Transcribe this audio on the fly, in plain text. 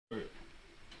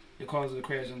The cause of the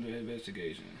crash under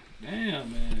investigation.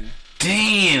 Damn, man.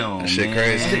 Damn, that shit man.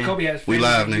 crazy. I think Kobe has We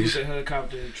live, friends who used niggas. a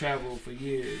helicopter to travel for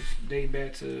years, dating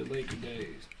back to Laker days.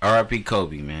 R.I.P.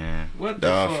 Kobe, man. What the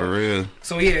Dog, fuck? for real.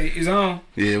 So yeah, it's on.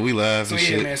 Yeah, we live So and yeah,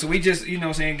 shit. man. So we just, you know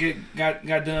what I'm saying, got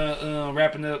done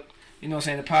wrapping up, you know what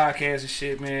I'm saying, the podcast and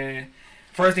shit, man.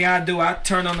 First thing I do, I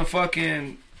turn on the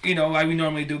fucking, you know, like we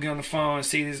normally do, get on the phone and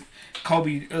see this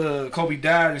Kobe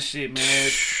died and shit, man.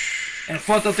 And the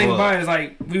fucked up thing about it is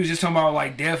like we was just talking about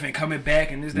like death and coming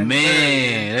back and this, that,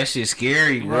 Man, that shit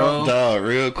scary, bro. Dog,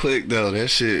 real quick though, that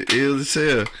shit ill as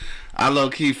hell. I low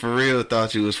key for real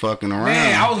thought you was fucking around.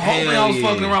 Man, I was hoping Hell I was yeah.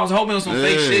 fucking around. I was hoping on some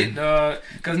fake Yeah. shit, dog.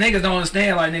 Cause niggas don't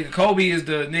understand. Like, nigga, Kobe is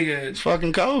the nigga. It's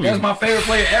fucking Kobe. That's my favorite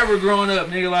player ever growing up,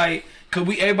 nigga. Like, cause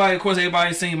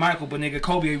everybody seen Michael, but nigga,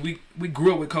 Kobe, we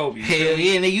grew up with Kobe. Hell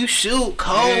yeah, nigga, you shoot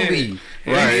Kobe.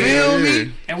 Yeah. Right, You feel yeah.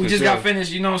 me? And we For just sure. got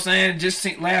finished, you know what I'm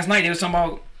saying? Last night they was talking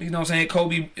about, you know what I'm saying,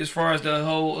 Kobe as far as the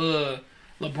whole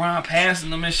LeBron passing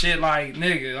them and shit. Like,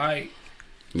 nigga, like.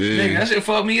 Yeah. Nigga, that shit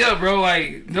fucked me up, bro.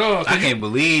 Like, dog. I can't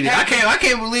believe it. I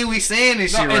can't believe we saying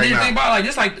this shit And right then now. think about it, like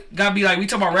this, like gotta be like we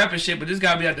talk about rapping shit, but this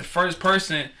gotta be like the first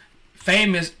person,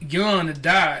 famous, young to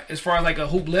die as far as like a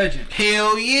hoop legend.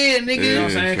 Hell yeah, nigga. You know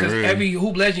what I'm Yeah, saying? for Because real. every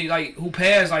hoop legend, like who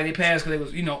passed, like they passed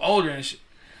because they was older and shit.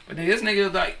 But then this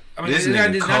nigga like, I mean, This this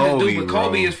nigga nigga nothing to do, Kobe, but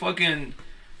Kobe bro. is fucking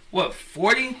what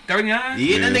 40, 39? Yeah, that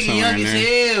Yeah, nigga something young in as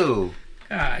there. hell.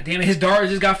 God damn it, his daughter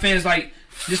just got fans like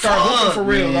just started Fuck, hooping for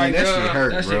real. man, Like that shit dog,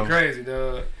 hurt, that bro. shit crazy,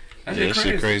 dog. That Yeah, shit that crazy.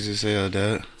 shit crazy as hell,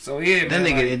 dog. So yeah, That man,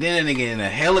 nigga, like, and then that nigga in a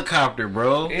helicopter,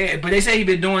 bro. yeah, but they say he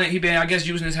been doing it. He been, I guess,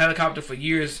 using his helicopter for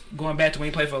years, going back to when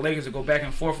he played for the Lakers to go back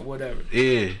and forth or whatever.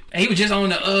 Yeah. And he was just on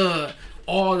the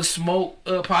All the Smoke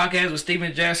podcast with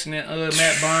Steven Jackson and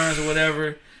Matt Barnes or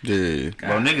whatever. Yeah.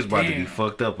 Bro, God niggas about to be damn.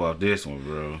 fucked up off this one,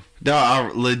 bro. Dog,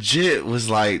 I legit was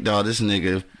like, dog, this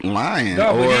nigga lying.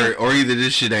 Dog, but then- or either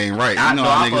this shit ain't right. I You know know,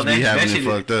 how I niggas thought be that having it shit-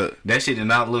 fucked up. That shit did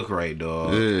not look right,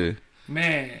 dog. Yeah.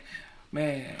 Man.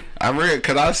 I read,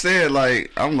 cause I said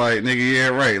like, I'm like, nigga, yeah,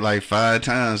 right, like 5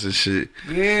 times and shit.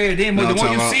 Yeah, then but No, the I'm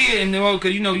more you talking see it, and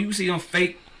because you know you see them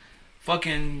fake,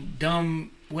 fucking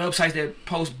dumb websites that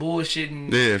post bullshit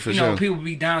and Yeah, for you know sure. people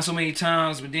be down so many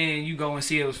times, but then you go and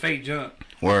see it was fake junk.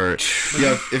 Word.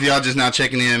 Yo, if y'all just now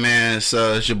checking in, man, it's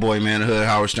your boy, man, the Hood,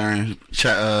 Howard Stern,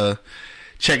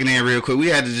 checking in real quick. We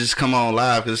had to just come on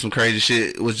live because some crazy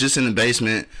shit. It was just in the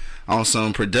basement on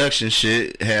some production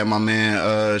shit. Had my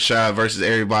man Shy versus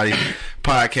Everybody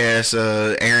podcast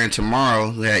airing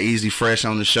tomorrow. We had Easy Fresh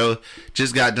on the show.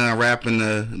 Just got done wrapping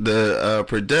the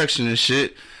production and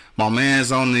shit. My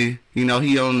man's on the, you know,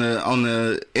 he on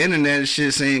the internet and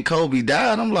shit saying Kobe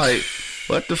died. I'm like,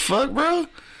 what the fuck, bro?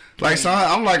 Like, so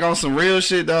I'm like on some real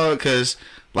shit, dog, because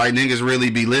like niggas really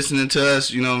be listening to us,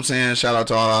 you know what I'm saying? Shout out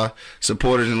to all our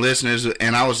supporters and listeners.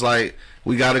 And I was like,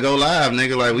 we gotta go live,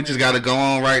 nigga. Like, we just gotta go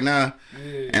on right now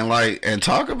and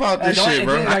talk about this shit,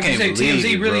 bro. Like I you can't say, believe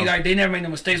TMZ it, really bro. like they never made no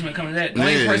mistakes when it comes to that. The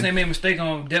only Yeah. person they made a mistake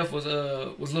on death was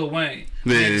Lil Wayne.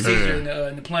 Yeah. He had the seizure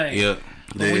in the plane. Yep.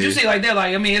 But when you see like that,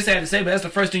 like I mean, it's sad to say, but that's the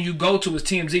first thing you go to is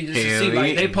TMZ just to Hell see like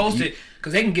yeah. they posted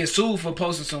because they can get sued for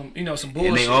posting some some bullshit.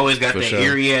 And they always got For that sure.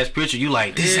 eerie ass picture. You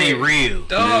like, this Yeah. ain't real.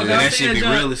 Dog, And I that seen shit be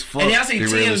junk. real as fuck. And then I see Be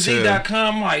real as hell.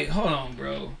 TMZ.com. Like, hold on,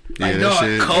 bro. Yeah, Like, that dog,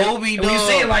 shit- Kobe, and when you dog.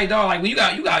 see it, like, dog, like when you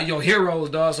got your heroes,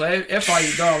 dog. So if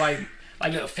like, dog, like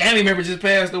a family member just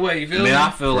passed away. You feel Man, me? I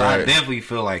feel I Right. definitely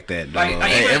feel like that, dog.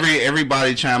 Like, Hey,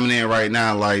 everybody chiming in right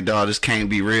now, like, dog, this can't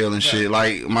be real and shit.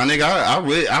 Like, my nigga,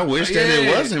 I wish that it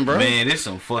Yeah. wasn't, bro. man, this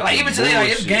some fucking Like even today, like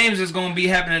if bullshit. games is gonna be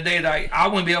happening today, like I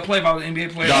wouldn't be able to play if I was an NBA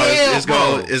player. Dog, Hell, it's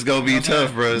bro. gonna be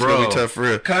tough, bro. It's gonna be tough for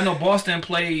real. Cause I know Boston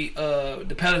played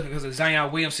the Pelicans because of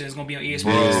Zion Williamson is gonna be on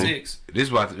ESPN Bro. 6. This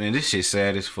about to, man, this shit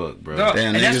sad as fuck, bro. Dog.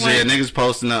 Damn, And that's niggas, when- niggas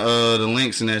posting the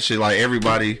links and that shit. Like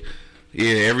everybody,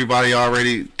 everybody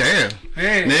already. Damn,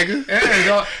 Yeah, nigga. Yeah,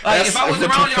 dog. Like That's- if I was what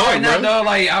the around y'all fuck, right now, bro? dog,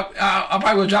 like I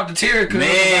probably would drop the tear. Cause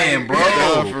Man, like, bro.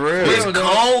 Dog, for real. It's Real,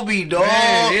 dog. Kobe, dog.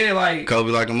 yeah, like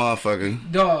Kobe like a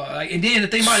motherfucker. dog. Like, and then the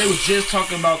thing about it was just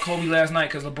talking about Kobe last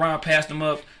night because LeBron passed him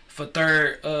up for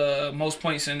third most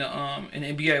points in the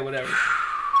NBA or whatever.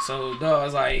 So dog,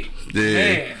 it's like Yeah.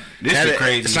 man. This Had the it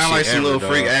craziest sound shit like some ever, little dog.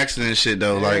 freak accident shit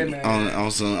though, Yeah, like man.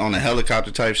 on a helicopter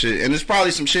type shit, and it's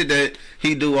probably some shit that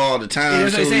he do all the time. Yeah,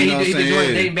 that's what too, they say. you know what He I'm been doing saying?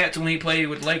 it Yeah. dating back to when he played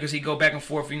with the Lakers. He go back and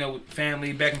forth, with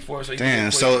family back and forth. So he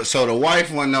Damn, could so the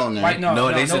wife wasn't on there. right,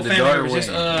 no, they said the family daughter members,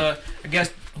 just wasn't. I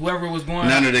guess whoever was going.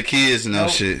 None of the kids and no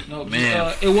Nope, shit. No,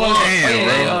 Man, it was.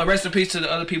 damn, bro. Rest in peace to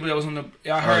the other people that was on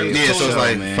the. I heard. it was Yeah, so total, it's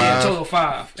like man. five. total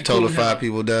 5. Total including 5 him.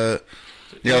 people died.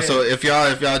 Yo, Yeah. so if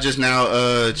y'all just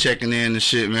now checking in and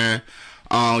shit, man,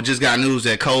 just got news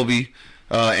that Kobe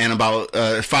and about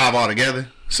 5 altogether.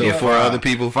 So Yeah. 4 other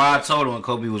people. 5 total, and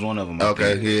Kobe was one of them.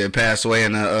 Okay, yeah, passed away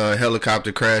in a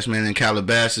helicopter crash, man, in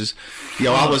Calabasas.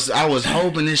 Yo, I was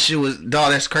hoping this shit was,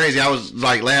 dog, that's crazy. I was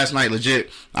like last night, legit.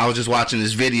 I was just watching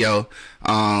this video,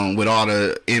 with all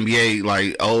the NBA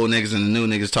like old niggas and the new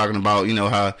niggas talking about, you know,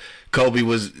 how Kobe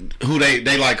was who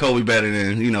they like Kobe better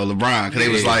than, you know, LeBron. Cause they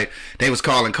was like, they was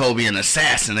calling Kobe an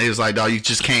assassin. They was like, dog, you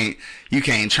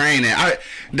can't train that.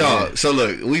 Dog. So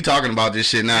look, we talking about this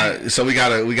shit now. So we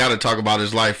gotta talk about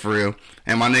his life for real.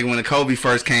 And my nigga, when Kobe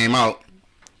first came out,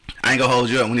 I ain't gonna hold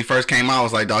you up. When he first came out, I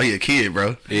was like, dog, he a kid,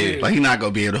 bro. Yeah. Like, he not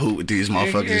gonna be able to hoop with these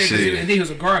motherfuckers and shit. And he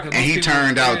was a guard. And he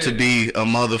turned out to be a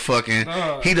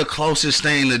motherfucking. He the closest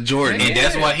thing to Jordan. And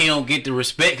that's why he don't get the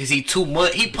respect, because he too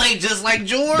much. He played just like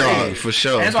Jordan. Dog, for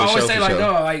sure. And that's why I always for say, sure, like, for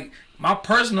sure. dog, like, my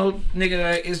personal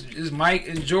nigga is Mike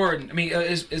and Jordan. I mean,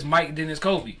 is Mike, then it's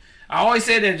Kobe. I always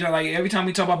say that, like, every time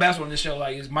we talk about basketball on this show,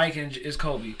 like, it's Mike and it's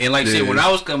Kobe. And like I said, Yeah. when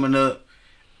I was coming up,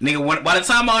 nigga, by the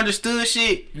time I understood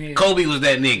shit, Yeah. Kobe was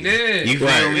that nigga. Yeah. You feel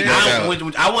Right, me? yeah.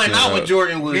 I wasn't out when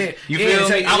Jordan was. Yeah. You Yeah, feel it's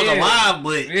me? like- I was yeah. alive,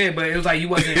 but Yeah, but it was like you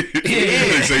wasn't.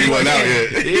 So you wasn't out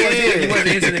yet. You wasn't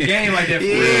into the game like that for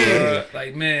Yeah. real.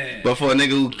 Like, man. But for a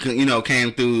nigga who, you know,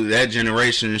 came through that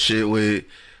generation and shit with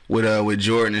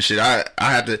Jordan and shit, I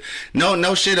had to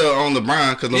no shit on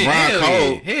LeBron, because LeBron hell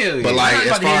cold. yeah, hell but yeah. like, I was as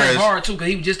about to far hit him as hard too, because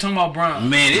he was just talking about Bron.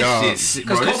 man, Dog. this shit,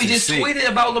 Because bro, Kobe this just is sick. tweeted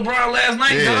about LeBron last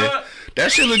night, yeah, dog.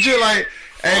 that shit legit. Like,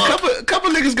 hey, a couple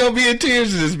niggas gonna be in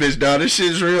tears in this bitch, dog. This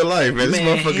shit's real life, man. This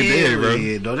motherfucker dead, bro.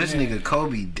 Yeah, though, this nigga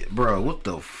Kobe, bro, what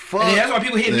the fuck? And that's why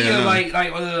people hit me Yeah.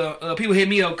 up people hit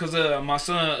me up because my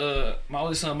son, my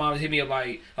oldest son, mom hit me up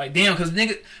like damn, because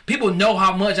nigga, people know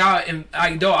how much I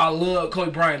love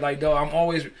Kobe Bryant. Like, dog, I'm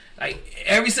always like,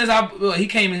 ever since he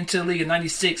came into the league in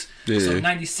 '96. Yeah. So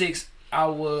 '96 I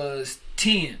was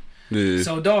 10. Yeah.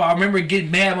 So, dog, I remember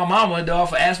getting mad at my mama, dog,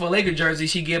 for asking for a Laker jersey.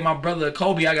 She gave my brother a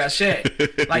Kobe. I got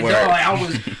Shaq. Like, Word. dog, like, I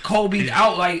was Kobe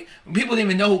out. Like, people didn't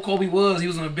even know who Kobe was. He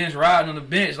was on the bench, riding on the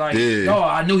bench. Like, Yeah. dog,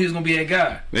 I knew he was going to be that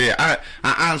guy. Yeah,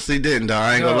 I honestly didn't, dog.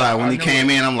 I ain't gonna Dog, lie. When I he know came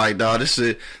it. in, I'm like, dog, this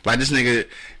shit, like, this nigga.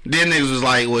 Then niggas was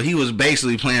like, well, he was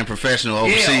basically playing professional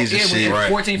overseas yeah, and shit. when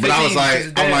 14, But I was 15, like, because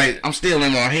his dad- I'm still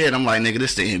in my head. I'm like, nigga,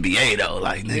 this the NBA though.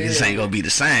 Like, nigga, this Yeah. ain't gonna be the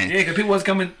same. Yeah, because people was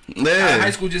coming out Yeah. of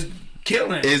high school just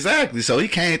killing. Exactly. So he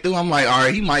came through. I'm like, all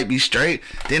right, he might be straight.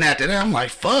 Then after that, I'm like,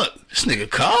 fuck, this nigga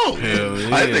cold. Hell yeah.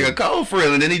 Like, this nigga cold for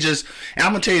real. And then he just, and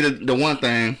I'm gonna tell you the one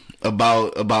thing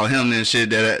about him and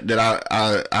shit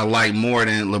that I like more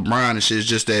than LeBron and shit is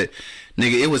just that,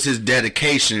 nigga, it was his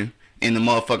dedication in the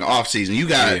motherfucking offseason. You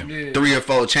got Yeah. 3 or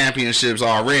 4 championships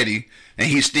already, and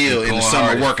he's still in the going summer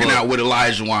hard as working fuck. out with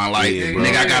Elijah Wan. Like, Yeah, bro.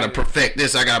 nigga, I gotta perfect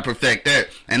this, I gotta perfect that.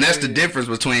 And that's the difference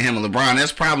between him and LeBron.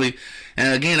 That's probably,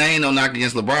 and again, I ain't no knock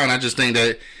against LeBron. I just think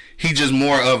that he just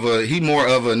more of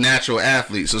a natural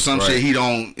athlete. So some Right. shit he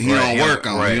don't Right, work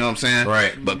on. right. You know what I'm saying?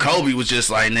 Right. But Kobe was just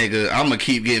like, nigga, I'm gonna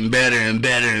keep getting better and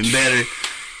better and better.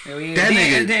 Hell yeah. That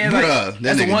nigga, Then, bruh, that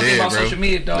that's the nigga one thing dead, about bro. social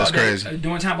media, dog. That's that, crazy.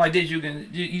 during time like this,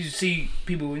 you see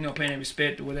people, paying them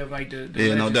respect or whatever, like the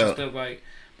Yeah, no legends doubt. and stuff, like.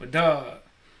 But dog,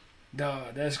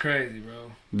 that's crazy,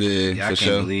 bro. Yeah, Yeah, I for can't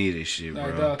sure. believe this shit, bro.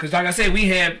 Like, dog, because like I said, we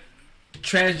had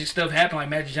tragic stuff happen, like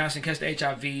Magic Johnson catch the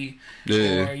HIV,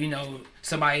 Yeah. or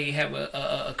somebody have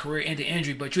a career-ending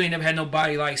injury, but you ain't never had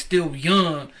nobody like still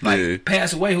young like Yeah.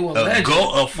 pass away who a A legend.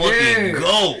 fucking Yeah.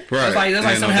 goat. Right. That's like Yeah,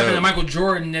 something no happened to doubt. Michael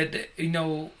Jordan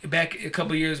that back a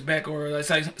couple years back, or it's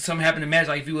like something happened to Magic,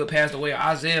 like if you would passed away, or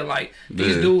Isaiah, like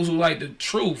these Yeah. dudes who like the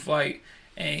truth, like,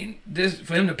 and this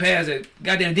for him to pass it,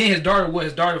 goddamn. Then his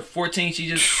daughter 14, she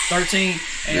just 13,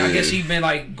 and I Yeah. guess she been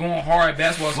like going hard at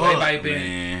basketball, so Fuck, everybody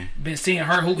man. been seeing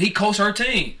her. He coached her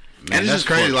team. And that's that's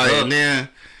crazy. fucked Like, up.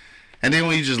 and then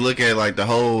when you just look at like the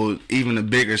whole, even the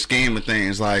bigger scheme of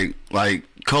things, like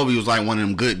Kobe was like one of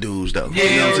them good dudes though. You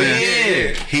know what I'm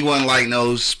saying? Yeah. He wasn't like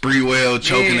no Sprewell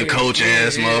choking the coach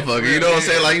ass motherfucker. You know what I'm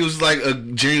saying? Like, he was like a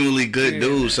genuinely good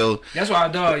dude. So That's why I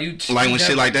dog you. like when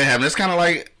shit like that happened, it's kind of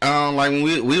like when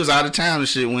we was out of town and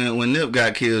shit when Nip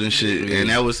got killed and shit, and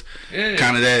that was Yeah.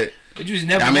 kind of that. But you just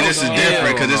never. I mean, know, this is dog.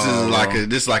 different because this Hell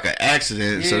is no. like an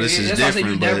accident. So this is that's why I different.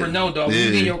 say you but, never know, dog. When you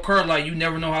yeah. get in your car, like you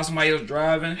never know how somebody else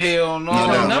driving. Hell no.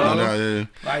 No doubt, no. no doubt, yeah.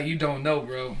 Like you don't know,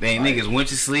 bro. Dang, like, niggas went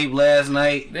to sleep last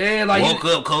night. Yeah, like Woke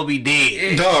up, Kobe dead.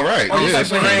 Yeah. Dog, right? Or Yeah, it's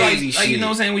that's like, crazy. crazy like, you shit. know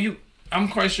what I'm saying? When I'm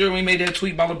quite sure when he made that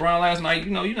tweet about LeBron last night,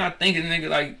 you're not thinking, nigga,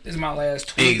 like, this is my last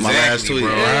tweet. My last Exactly,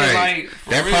 tweet, bro. Yeah, right? like, for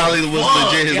That real. probably was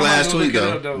Fuck. legit his Yeah, I might last go tweet look it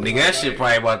though. up, though. Nigga, that shit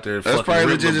probably about to fucking probably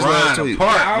rip legit his last LeBron tweet.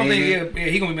 apart, I don't nigga. think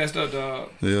he gonna be messed up, dog.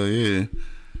 Hell yeah.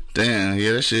 Damn,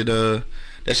 yeah,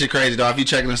 that shit crazy, dog. If you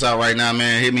checking us out right now,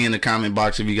 man, hit me in the comment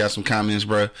box if you got some comments,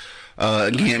 bro.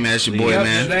 Again, man, it's your boy, Yep,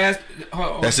 man.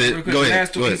 That's it. Real quick, Go ahead.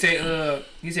 Last Go tweet, ahead.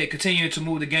 he said, continue to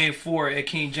move the game forward at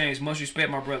King James. Much respect,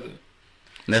 my brother.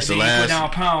 That's And the then he put last. down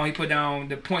pound. He put down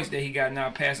the points that he got now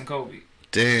passing Kobe.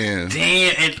 Damn.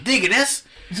 And nigga, that's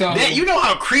So that. You know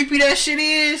how creepy that shit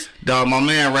is. Dog, my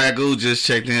man Ragu just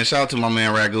checked in. Shout out to my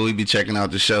man Ragu. He be checking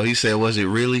out the show. He said, was it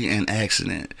really an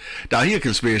accident? Dog, he a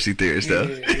conspiracy theorist, though.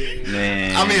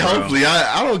 Man, I mean, bro. hopefully.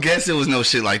 I don't guess it was no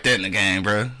shit like that in the game,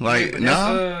 bro. Like,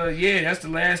 no? That's the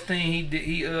last thing he did.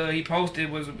 He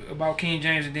posted was about King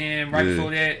James, and then right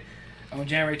before that, on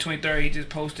January 23rd, he just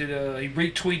posted. He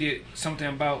retweeted something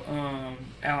about Allen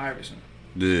Iverson.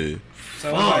 Yeah.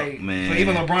 So Fuck, like, man. so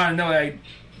even LeBron know like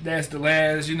that's the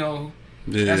last,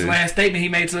 that's the last statement he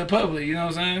made to the public. You know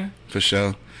what I'm saying? For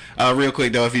sure. Real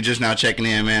quick though, if you're just now checking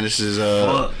in, man, this is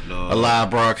Fuck, a live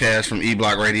broadcast from E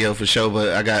Block Radio for sure. But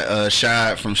I got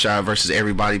Shad from Shad versus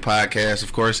Everybody podcast,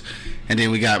 of course, and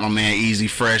then we got my man Easy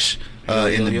Fresh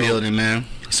in the building, man.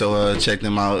 So check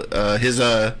them out. His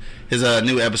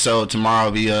new episode tomorrow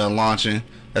will be launching.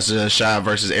 That's Shad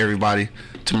versus Everybody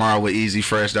tomorrow with Easy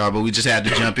Fresh, dog. But we just had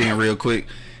to jump in real quick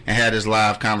and had this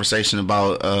live conversation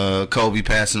about Kobe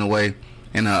passing away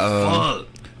in a Fuck.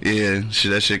 yeah,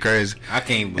 that shit crazy. I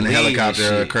can't In believe the helicopter this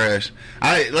shit. crash.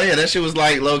 That shit was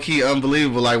like low key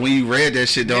unbelievable. Like when you read that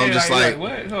shit, though, I'm just like,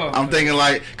 what? Oh, I'm thinking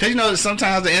like, cause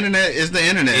sometimes the internet is the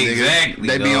internet. Exactly, nigga.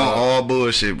 They be on dog. all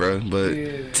bullshit, bro. But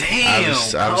Damn,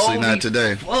 obviously Kobe, not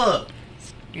today. Fuck.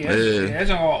 that's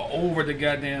all over the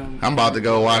goddamn. I'm about to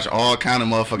go watch all kind of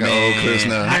motherfucking old clips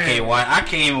now. I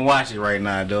can't even watch it right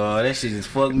now, dog. That shit just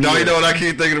fucked me No, you up. know what I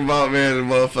keep thinking about, man? The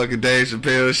motherfucking Dave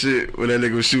Chappelle shit when that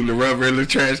nigga was shooting the rubber in the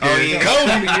trash can. Oh, yeah.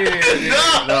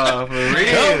 Kobe. No, for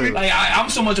real. Kobe. Like I'm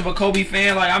so much of a Kobe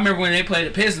fan. Like I remember when they played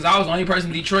the Pistons, I was the only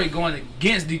person in Detroit going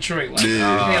against Detroit. Like,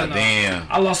 Yeah. hell Oh, no. damn.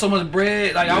 I lost so much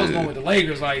bread. Like I was Yeah. going with the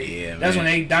Lakers. Like Yeah, that's man.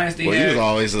 when they dynasty. Well, had, you was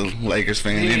always a Lakers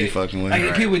fan yeah. any fucking way.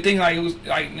 Like people would think like it was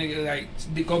like nigga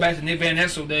like go back to Nick Van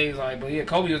Exel days. Like, but yeah,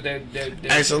 Kobe was that.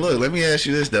 Hey, so look, let me ask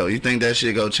you this though. You think that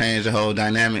shit go change the whole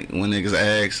dynamic when niggas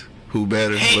ask who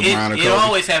better, Hey, LeBron or it Kobe?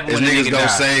 always happen Is when a niggas nigga gonna die.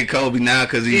 say Kobe now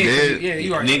because he dead? Yeah,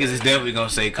 you are. Niggas is definitely gonna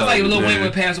say I Kobe. like Lil Wayne Yeah.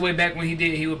 would pass away back when he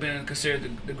did. He would have been considered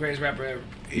the greatest rapper ever.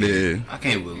 Yeah. I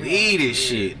can't believe this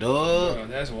shit, dog. Bro,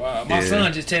 that's wild. My Yeah.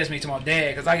 son just texted me to my dad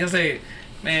because, like I said,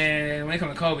 man, when it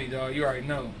comes to Kobe, dog, you already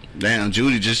know. Damn,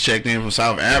 Judy just checked in from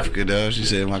South Africa, though. She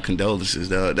said my condolences,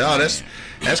 though. Dog,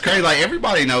 that's crazy. Like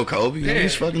everybody know Kobe. Yeah,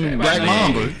 He's fucking everybody Black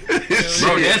know. Mamba.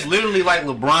 Bro, that's literally like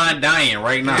LeBron dying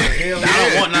right now. hell I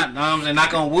yeah. don't want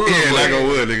knock on wood. Yeah, but- knock on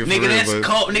wood, nigga, for Nigga, real, that's but-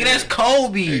 Nigga, that's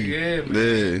Kobe. Yeah,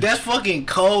 man. Yeah. That's fucking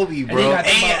Kobe, bro. you gotta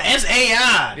think about- That's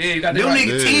AI. Yeah, you gotta Them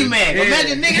think nigga about- T-Mac. Yeah.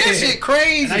 Imagine, nigga, that Yeah. shit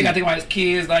crazy. Now you got to think about his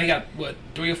kids. Like he got what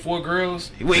 3 or 4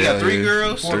 girls. Wait, he got 3 Yeah.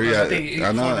 girls? Four. Three. I think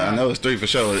I know. four now. I know it's 3 for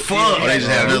sure. Fuck. Oh, they just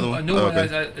had another A one. new Oh, one,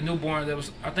 okay. a newborn that was.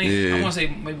 I think Yeah. I want to say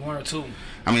maybe 1 or 2.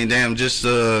 I mean, damn, just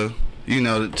to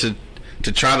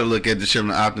try to look at the shit on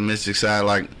the optimistic side.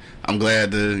 Like, I'm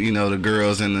glad the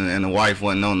girls and the wife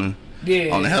wasn't on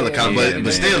the helicopter,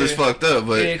 but still it's fucked up.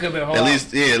 But Yeah, it could've been a whole at lot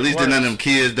least did none of them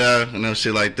kids die and no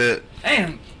shit like that.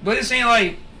 Damn, but it seemed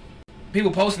like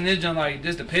people posting this junk like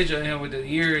just a picture of him with the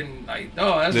year and like,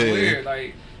 oh, that's Yeah. weird.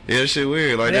 Like Yeah, that shit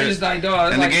weird. Like that's that. just like,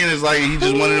 dog. And again, it's like he's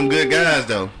just one of them good guys,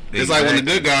 though. It's like when the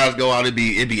Exactly. good guys go out, it'd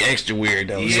be extra weird,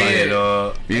 though. It's Yeah, like,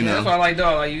 dog. you That's why know. I like,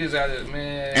 dog. Like you just gotta,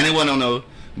 man. And it wasn't on no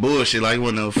bullshit. Like it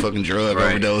wasn't no fucking drug Right.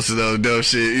 overdose or no dumb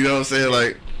shit. You know what I'm saying?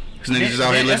 Like this nigga just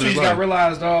out here That's living when his you gotta life.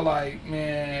 realize, dog. Like,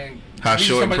 man, How we just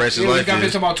short and talking about- precious yeah, we life got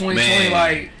is. talking about 2020, Man.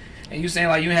 like, and you saying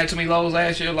like you had too many lows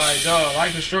last year, like, dog,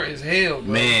 life is short as hell,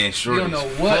 bro. Man, short You don't know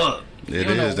as what. fuck. You It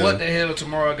don't know is, what though. the hell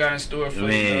tomorrow got in store for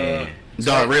Man. you,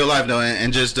 Dog, real life though,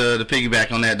 and just to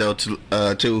piggyback on that though,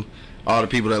 to all the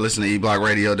people that listen to E Block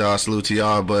Radio, dog, salute to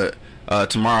y'all. But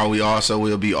tomorrow we also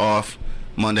will be off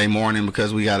Monday morning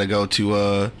because we got to go to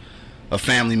a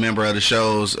family member of the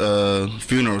show's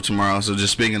funeral tomorrow. So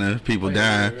just speaking of people Oh,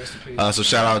 yeah, dying, rest in peace. so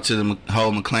shout out to the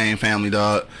whole McLean family,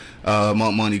 dog.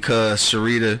 Monk Money, Cuz,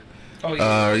 Sarita. Oh,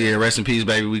 Yeah, rest in peace,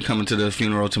 baby. We coming to the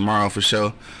funeral tomorrow for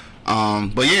sure.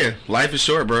 But yeah, life is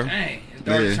short, bro. Dang, his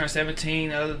daughter Yeah. turned 17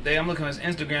 the other day. I'm looking at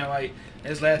his Instagram, like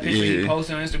his last picture Yeah. he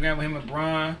posted on Instagram with him and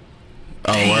Bron.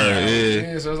 Oh, word,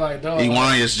 yeah. Yeah, so it's like, dog.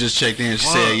 Iwania's just checked in. She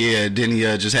said, "Yeah, didn't he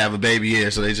just have a baby? Yeah,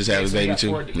 so they just have a So he baby got too."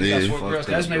 four- he got four Yeah, girls.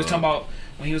 That's what they was talking about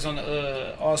when he was on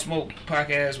the All Smoke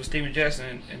podcast with Steven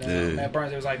Jackson and Yeah. Matt Burns.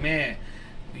 They was like, man,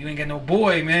 you ain't got no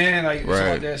boy, man. Like, Right. some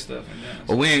like that stuff. And,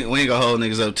 well, we ain't gonna hold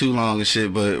niggas up too long and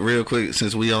shit. But real quick,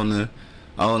 since we on the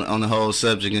whole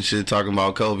subject and shit, talking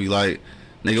about Kobe, like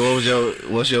Nigga,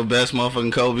 what's your best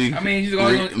motherfucking Kobe? I mean, you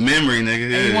always memory,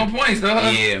 nigga. Yeah. 81 points, though.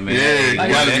 Yeah, man. Yeah,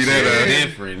 like, gotta be that.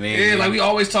 Different, nigga. Yeah, like we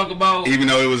always talk about. Even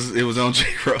though it was on J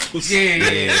Rose.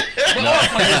 Yeah. But all the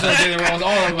points was on J Rose. All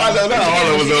of them. I know not all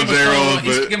of it was on J Rose,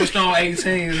 but give him a strong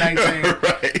 18, 19.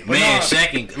 right. Man,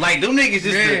 Shaq and like them niggas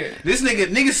just this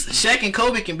niggas Shaq and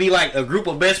Kobe can be like a group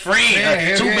of best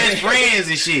friends, two best friends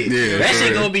and shit. Yeah, that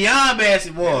shit real. go beyond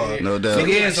basketball. No doubt. So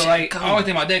yeah, so like I always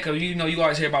think about that because you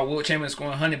always hear about Wilt Chamberlain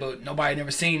scoring 100, but nobody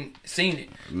never seen it.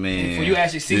 Man, When you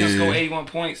actually see him score 81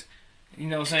 points, you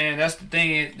know what I'm saying? That's the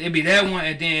thing. It'd be that one,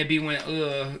 and then it'd be when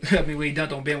when he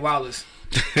dunked on Ben Wallace.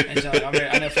 And so, I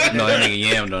never forgot no, that. that nigga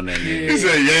yammed on that nigga. He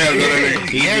said,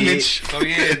 Yamage. So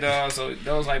yeah, dog. So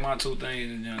those like my two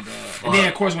things, dog. And then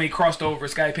of course when he crossed over,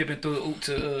 Scottie Pippen threw the oop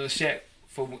to Shaq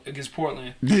against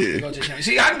Portland. Yeah. Go to the championship.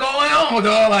 See, I'm going on,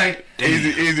 dog. Like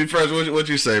Easy first. What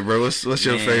you say, bro? What's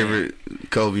your favorite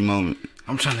Kobe moment?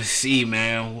 I'm trying to see,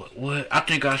 man. What I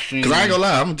think I seen. Cause I ain't gonna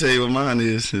lie, I'm gonna tell you what mine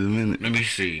is in a minute. Let me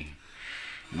see.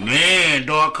 Man,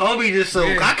 dog, Kobe just so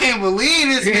I can't believe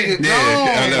this nigga gone,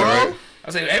 I know, bro. right?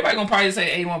 I say, everybody gonna probably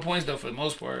say 81 points though for the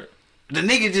most part. The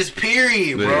nigga just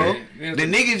period, bro. Yeah. The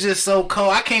nigga just so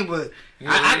cold. I can't, but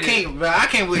I Yeah. can't, bro. I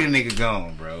can't believe the nigga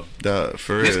gone, bro. Dog,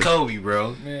 for real. It's Kobe,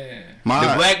 bro. Man.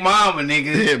 The Black Mamba,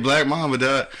 nigga. Yeah, Black Mamba,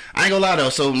 dog. I ain't gonna lie though.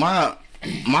 So my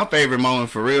favorite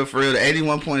moment for real, the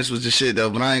 81 points was the shit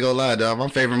though. But I ain't gonna lie, dog. My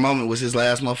favorite moment was his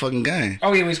last motherfucking game.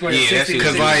 Oh yeah, we scored 60.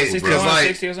 Cause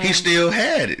 60 or he still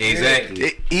had it.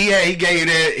 Exactly. He gave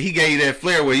you that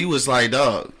flair where you was like,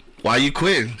 dog, why you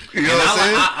quitting? You know And what I'm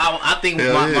saying? I think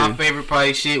my favorite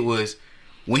probably shit was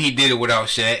when he did it without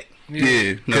Shaq.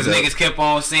 Yeah, no Cause doubt. niggas kept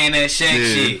on saying that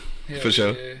Shaq shit. For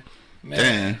sure. Yeah.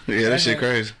 Man. Damn, yeah, that shit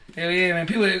crazy. Hell yeah, man.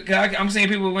 People, I'm seeing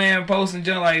people man posting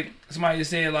just like somebody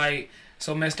just said like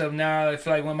so messed up now. I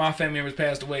feel like when my family members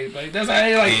passed away, like that's how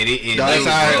they like. That's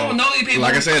how you don't know these people.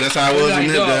 Like I said, that's how it was like, in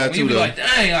this guy you too, be though. like,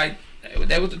 dang, like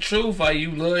that was the truth. Like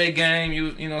you love that game.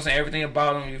 You know what I'm saying, everything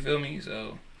about him. You feel me?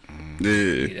 So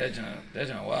Yeah. that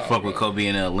John wild. Fuck with Kobe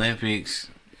in the Olympics.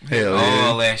 Hell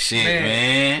All yeah. that shit, When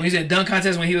man. he said dunk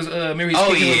contest when he was remember he was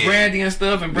kicking with Brandy and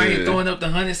stuff and Brandy throwing up the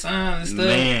 100 sign and stuff.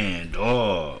 Man,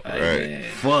 dog. Like, Right. man.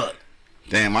 Fuck.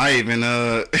 Damn, I even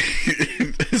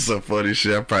it's so funny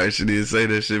shit. I probably shouldn't even say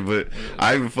that shit, but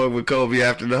I even fuck with Kobe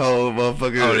after the whole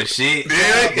motherfucker. Oh, the shit.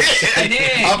 And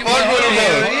then, I fucked with him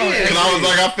though, cause I was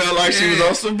like, I felt like she was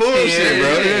on some bullshit, bro.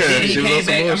 Yeah, Then he she was on came some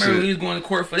back. I remember bullshit. he was going to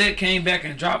court for that. Came back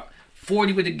and dropped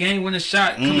 40 with the game winning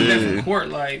shot coming back from court.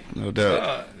 Like No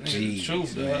doubt. Jeez,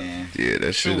 truth, dog. Man. Yeah,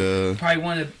 that shit. Probably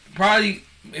one of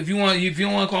if you want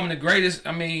to call him the greatest.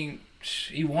 I mean,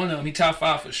 he one of them. He top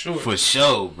 5 for sure. For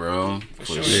sure, bro. For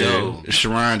sure. sure.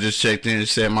 Sharon just checked in and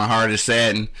said, "My heart is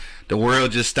saddened. The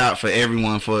world just stopped for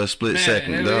everyone for a split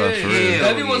second." Dog, for real.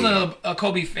 If you wasn't a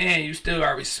Kobe fan, you still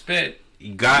got respect.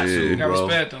 You got Yeah. to, You got bro.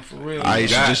 respect them for real. Aisha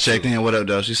got just checked to. in. What up,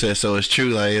 though? She said, "So it's true.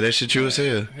 Like that shit true as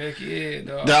hell." Heck yeah,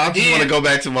 dog. Dog, I just want to go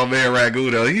back to my man Ragu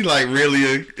though. He like really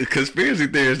a conspiracy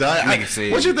theorist. Dog. Nigga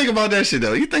said- What you think about that shit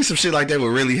though? You think some shit like that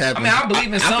would really I happen? mean, I believe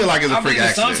in I some. feel like it's I a freak believe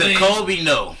in accident. something. To Kobe,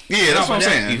 no. Yeah, that's what I'm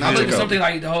saying. I Not believe to in Kobe. something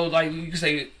like the whole, like you could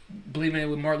say, believing it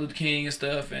with Martin Luther King and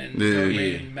stuff, and you know what I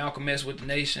mean? Malcolm X with the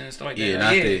nation and stuff like that. Yeah,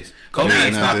 not this. Kobe Nah,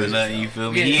 ain't not stopping this. nothing, you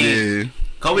feel me? Yeah. He ain't. Yeah.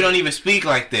 Kobe don't even speak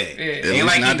like that. Yeah. Ain't At least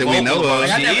like not he that we know vocal of. about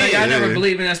Like, shit. I never Yeah.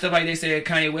 believe in that stuff like they said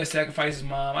Kanye West sacrificed his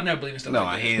mom. I never believe in stuff No,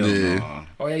 like that. hell Yeah. no.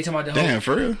 Or they talking about the whole Damn,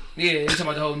 for real. yeah, they talking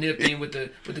about the whole nip thing with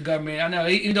the government. I know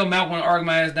even though Malcolm wanna argue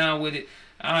my ass down with it,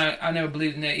 I never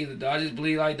believed in that either, dog. I just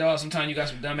believe like dog. Sometimes you got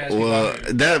some dumbass people. Well, out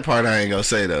here. that part I ain't gonna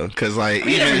say though, cause like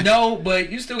You never even know, but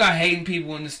you still got hating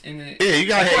people in this. yeah, you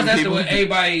got of course, hating that's people. what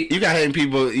everybody. You got hating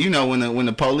people. You know when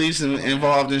the police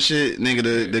involved and shit,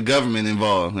 nigga, the government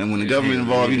involved, and when the government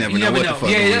involved, you never know what the fuck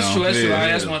Yeah, going that's on. true. That's true. Yeah.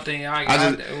 That's one thing. I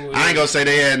ain't gonna say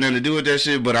they had nothing to do with that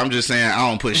shit, but I'm just saying I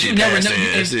don't put You shit never past know.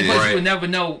 that. That's it. Plus, you would never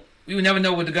know. You would never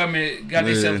know what the government got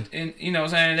Yeah. themselves in. You know what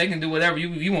I'm saying? They can do whatever.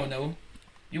 You won't know.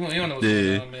 You don't know what's Yeah.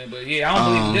 going on, man. But yeah, I don't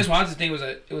believe in this one. I just think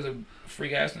it was a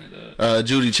freak accident.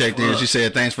 Judy checked in. She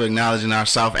said, "Thanks for acknowledging our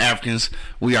South Africans.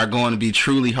 We are going to be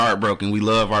truly heartbroken. We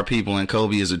love our people, and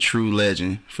Kobe is a true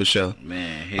legend for sure."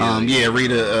 Man, hell Yeah,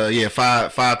 Rita.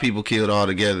 Five people killed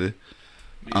altogether.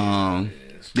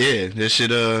 Yeah, that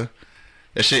shit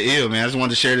ill, man. I just wanted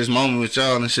to share this moment with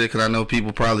y'all and shit because I know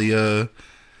people probably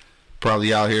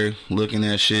out here looking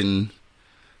at shit and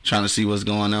trying to see what's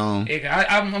going on.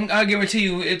 I guarantee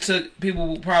you, it took people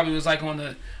who probably was like on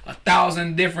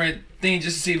 1,000 different things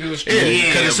just to see if it was true. Yeah,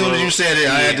 because as soon as bro. you said it,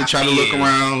 I had to try to look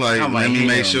around, like, I'm let like, me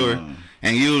make hell sure. no.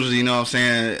 And usually, you know what I'm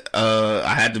saying,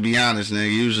 I had to be honest,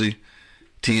 nigga, usually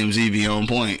TMZ be on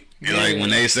point. Like when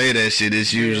they say that shit,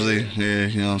 it's usually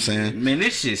you know what I'm saying. Man,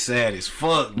 this shit sad as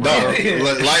fuck, bro. Dog,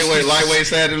 lightweight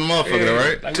sad than the motherfucker, though,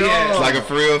 right? Like It's like a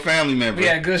for real family member. We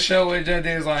had a good show with just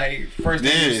things like first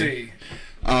thing you see.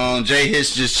 Jay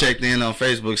Hitch just checked in on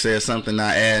Facebook, said something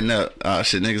not adding up.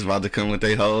 Shit, niggas about to come with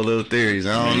their whole little theories.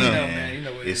 I don't know. Man, you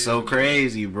know what It's so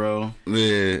crazy, bro.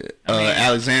 Yeah.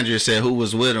 Alexandria said who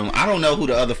was with him. I don't know who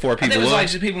the other four I people think it was was. like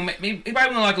just people. He probably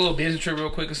went on like a little business trip real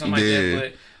quick or something like that.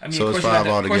 But I mean, So of it's course, five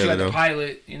of course you altogether, got the though.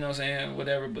 pilot. You know what I'm saying?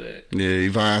 Whatever. But Yeah,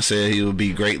 Yvonne said he would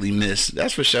be greatly missed.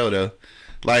 That's for sure, though.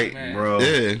 Like, Man. Bro.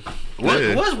 yeah.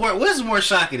 Yeah. What's more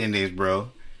shocking than this, bro?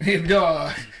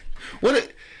 dog.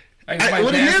 What?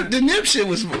 The nip shit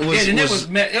was Yeah, the nip was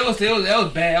bad. It was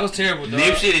bad. That was terrible, dog.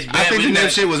 Nip shit is bad. I think but the you nip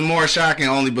got- shit was more shocking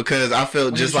only because I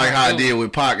felt just like how I did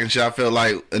with Pac and shit. I felt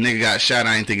like a nigga got shot.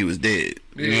 I didn't think he was dead.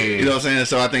 Yeah. You know what I'm saying?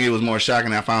 So I think it was more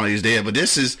shocking that I found out he's dead. But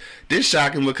this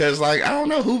shocking because like I don't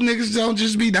know who niggas don't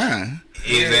just be dying.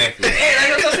 Exactly.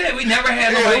 Hey, like I said, we never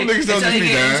had Yeah, nobody them niggas don't until just they be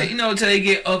get, dying. you know, until they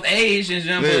get of age and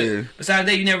jump. Yeah. But besides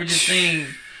that, you never just seen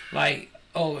like,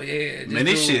 oh yeah, Man,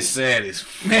 this shit sad as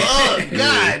Man. fuck.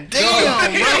 God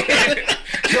damn, bro.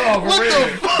 Dog, What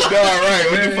the fuck? All right,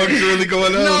 what the fuck is really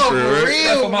going on? No, for for real? real.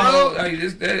 That's for my bro. whole, like,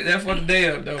 that's for the day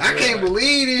up though. I bro. can't Like,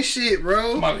 believe this shit,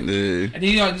 bro. Yeah. and then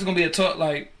you know this is gonna be a talk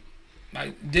like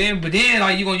then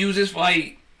like you gonna use this for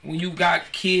like when you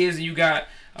got kids and you got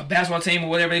a basketball team or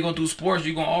whatever they gonna do sports,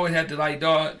 you gonna always have to like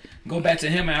dog go back to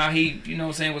him and how he you know what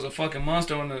I'm saying was a fucking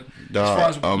monster on the Dog, as far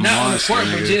as a not on the monster, court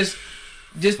but nigga.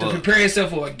 just to prepare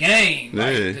yourself for a game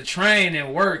like Yeah. to train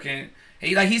and work and.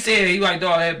 He said he like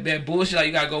dog that bullshit like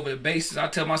you gotta go over the bases. I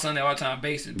tell my son that all the time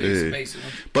bases.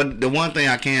 But the one thing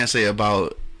I can say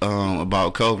about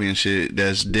Kobe and shit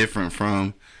that's different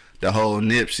from the whole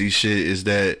Nipsey shit is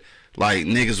that like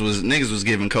niggas was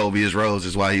giving Kobe his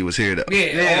roses while he was here though.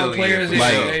 Yeah, all the players, yeah, yeah,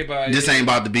 Like everybody. this ain't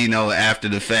about to be no after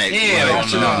the fact. Yeah, like,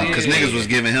 absolutely, because yeah, niggas yeah. was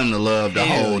giving him the love the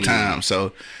Hell whole yeah. time.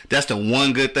 So that's the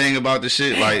one good thing about the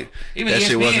shit. Like Even that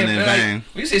shit ESPN, wasn't in like, vain.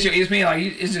 when you say your ESPN, like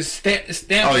it's just stamped.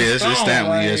 Oh yeah, in it's stone, stamped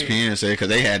with like, ESPN said because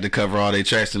they had to cover all their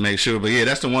tracks to make sure. But yeah,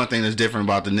 that's the one thing that's different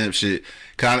about the Nip shit.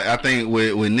 Cause I think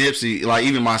with Nipsey, like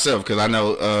even myself, because I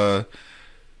know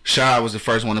Shy was the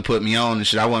first one to put me on and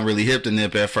shit. I wasn't really hip to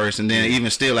Nip at first, and then even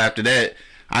still after that,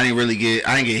 I didn't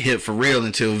get hip for real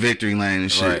until Victory Lane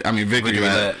and shit. Right. I mean Victory Victory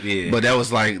Lane. Lap, yeah. But that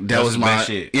was like that was the my best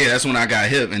shit. yeah. That's when I got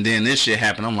hip, and then this shit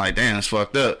happened. I'm like, damn, it's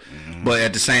fucked up. But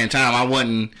at the same time,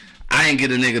 I didn't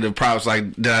get a nigga the props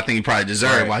like that I think he probably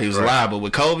deserved Right, while he was right. alive. But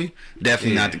with Kobe,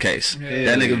 definitely Yeah. not the case. Yeah.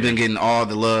 That nigga Yeah. been getting all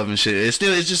the love and shit. It's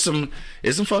just some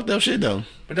fucked up shit though.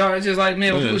 But dog, it's just like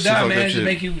man, when Yeah, people some die, fucked man, up it just shit.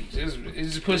 make you it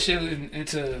just put shit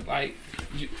into like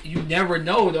you never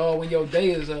know though when your day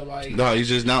is up. Like No, you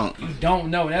just don't. you don't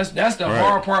know. That's the Right.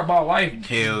 hard part about life.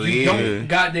 Hell you yeah. don't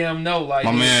goddamn know. Like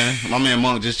My man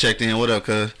Monk just checked in. What up,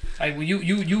 cuz? like when you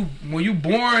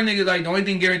born, nigga, like the only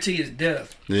thing guaranteed is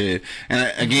death. Yeah,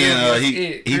 and again, That's he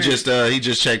it. he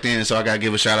just checked in, so I gotta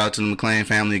give a shout out to the McClain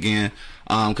family again,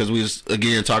 because we was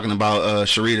again talking about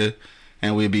Sharita,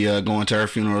 and we'll be going to her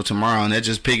funeral tomorrow, and that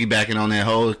just piggybacking on that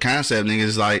whole concept, nigga.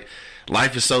 Is like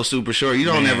life is so super short. You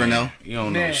don't Man, never know. You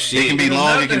don't Man. know shit. It can be There's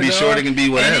long, it can be nothing, short, dog. it can be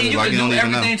whatever. And then you Like can you do don't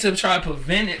even know. everything to try to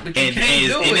prevent it, but you And, can't and,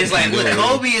 do and it. it's like with Yeah.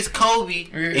 Kobe is Kobe,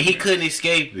 Yeah. and he couldn't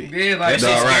escape it. Yeah, like- that shit's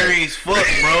Nah, right. scary as fuck,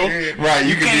 bro. Yeah. Right,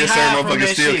 you can be can't a certain hide from motherfucker, that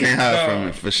still shit. can't hide Dog, from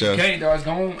it for sure. You can't, dog.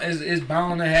 It's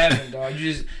bound to happen, dog.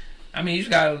 You just, I mean, you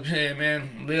just gotta, hey, man,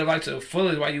 live life to the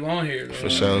fullest while you on here, dog. For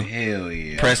sure. Hell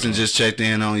yeah. Preston just checked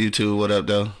in on YouTube. What up,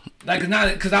 though? Like, it's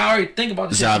not, cause I already think about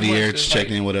this. shit too much, Xavier 'cause, just checked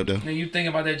in. What up, though? Then you think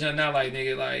about that junk now, like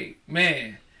nigga, like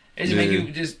man, it just make Yeah. you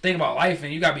just think about life,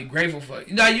 and you gotta be grateful for.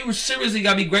 You seriously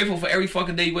gotta be grateful for every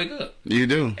fucking day you wake up. You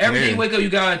do. Every day Yeah. you wake up, you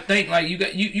gotta think like you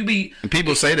be And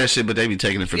people say that shit, but they be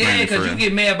taking it for yeah, granted. For cause you real.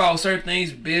 get mad about certain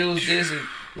things, bills, this and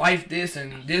life, this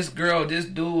and this girl, this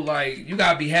dude. Like you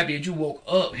gotta be happy that you woke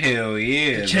up. Hell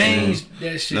yeah. To change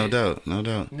that shit, No doubt, no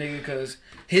doubt. nigga, cause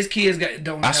his kids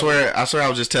don't. I have- swear I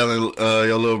was just telling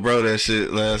your little bro that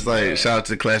shit last night. Yeah. Shout out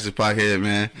to Classic Pockhead,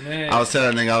 man. Man. I was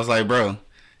telling nigga, I was like, bro,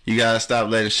 you gotta stop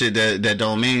letting shit that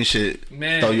don't mean shit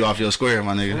Man. throw you off your square,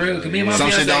 my nigga. For real, 'cause me and my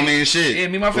Some shit fiance- don't mean shit. Yeah,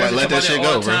 me and my friends Let talk that about shit all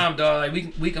go, the bro. time, dog.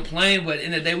 Like we complain, but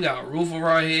in the day we got a roof over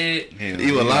our head. Hell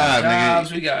You yeah. alive, Jobs,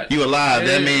 nigga. we got- You alive.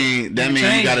 That Yeah. mean You you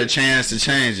change got a it. chance to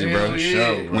change it, bro. Hell yeah.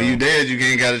 Sure, bro. When you dead, you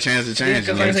ain't got a chance to Yeah, change it.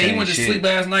 cause like I man. said, he change went to shit. sleep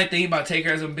last night. Then he about to take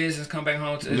care of some business, come back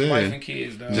home to his Yeah. wife and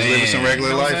kids, dog. Just living some regular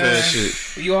You know what life I'm ass saying?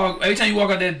 shit. You all every time you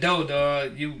walk out that door,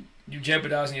 dog, you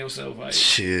jeopardizing yourself. Like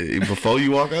Shit, before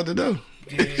you walk out the door.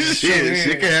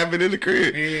 Shit can happen in the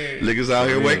crib. Niggas out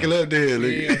here waking up there.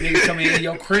 Niggas coming in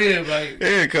your crib like.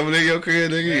 Yeah, coming in your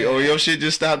crib, nigga. Or your shit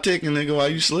just stopped ticking, nigga, while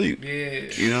you sleep. Yeah.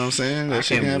 You know what I'm saying? That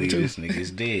shit can happen too. This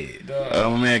nigga's dead.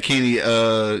 My man Kenny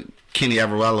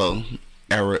Aravallo.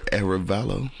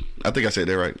 I think I said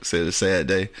that right. Said it's a sad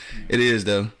day. It is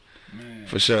though. Man.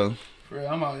 For sure. For real,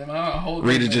 I'm out.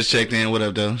 Rita just checked in. What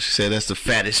up though? She said that's the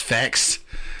fattest facts.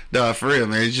 Dog, for real,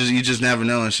 man. You just never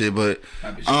know and shit. But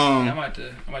I'm about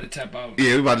to tap out.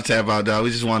 Yeah, we about to tap out, dog.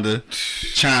 We just wanted to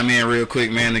chime in real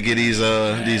quick, man, to get these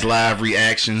live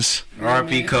reactions.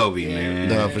 R.P. Kobe, man.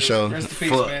 Dog, for sure. Rest in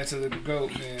peace, man, to the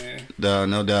GOAT, man. Dog,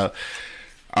 no doubt.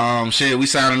 Shit, we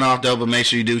signing off though, but make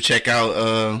sure you do check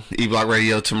out E Block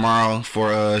Radio tomorrow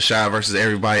for Shy versus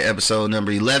Everybody episode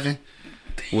number 11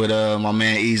 with my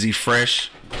man Easy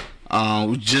Fresh.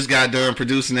 We just got done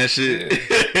producing that shit,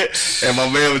 and my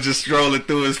man was just scrolling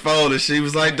through his phone, and she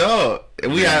was like, "Dog,"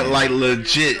 and we had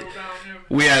legit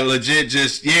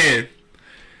just. Yeah,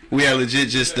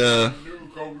 I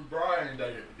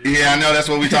know that's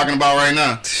what we talking about right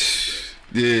now.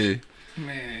 Yeah.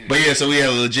 Man. But yeah, so we had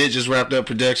legit just wrapped up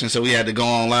production, so we had to go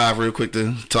on live real quick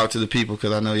to talk to the people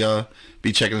because I know y'all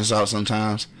be checking us out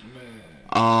sometimes.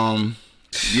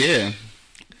 Yeah.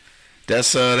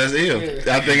 That's it.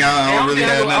 I think I don't really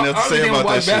have nothing else to say about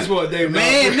that shit.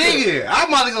 Man, nigga, I'm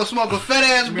about to go smoke a fat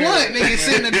ass blunt, nigga,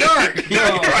 sit in the dark.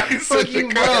 Fuck you,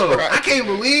 bro. I can't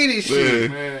believe this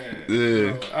shit. Man.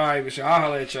 Yeah. All right, but I'll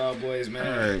holler at y'all boys, man.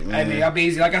 All right, man. Hey, man, y'all be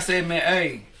easy. Like I said, man,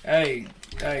 hey,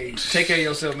 take care of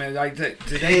yourself, man. Like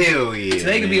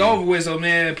today can be over with, so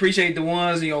man, appreciate the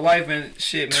ones in your life and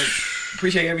shit, man.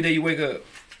 Appreciate every day you wake up.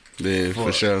 Yeah,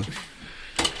 for sure.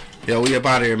 Yo, we up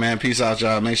out of here, man. Peace out,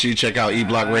 y'all. Make sure you check out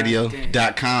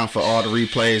eblockradio.com for all the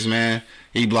replays, man.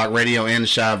 E-Block Radio and the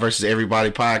Shy versus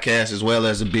Everybody podcast, as well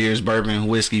as the Beers, Bourbon,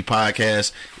 Whiskey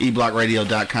podcast.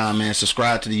 eblockradio.com, man.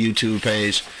 Subscribe to the YouTube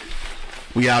page.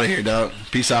 We out of here, dog.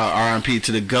 Peace out. R.I.P.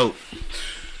 to the GOAT.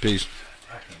 Peace.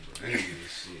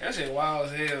 That shit wild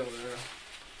as hell, bro.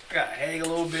 Gotta hang a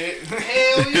little bit.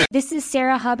 Hell yeah. This is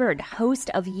Sarah Hubbard,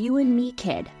 host of You and Me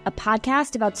Kid, a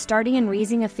podcast about starting and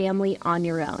raising a family on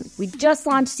your own. We just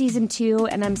launched season 2,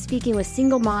 and I'm speaking with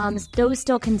single moms, those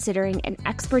still considering, and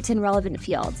experts in relevant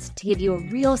fields to give you a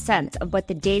real sense of what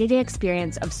the day-to-day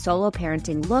experience of solo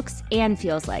parenting looks and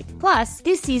feels like. Plus,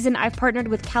 this season, I've partnered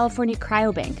with California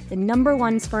Cryobank, the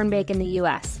 #1 sperm bank in the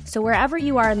U.S. So wherever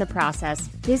you are in the process,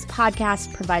 this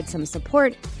podcast provides some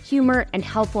support, humor, and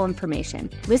helpful information.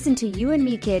 Listen to You and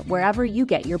Me Kid wherever you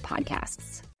get your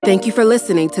podcasts. Thank you for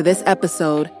listening to this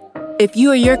episode. If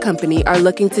you or your company are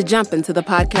looking to jump into the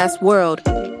podcast world,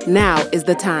 now is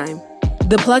the time.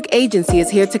 The Plug Agency is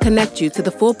here to connect you to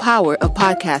the full power of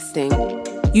podcasting.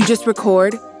 You just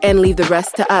record and leave the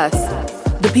rest to us.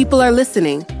 The people are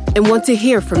listening and want to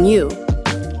hear from you.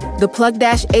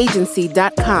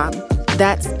 theplug-agency.com.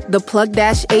 That's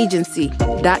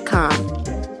theplug-agency.com.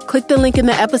 Click the link in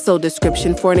the episode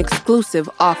description for an exclusive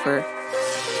offer.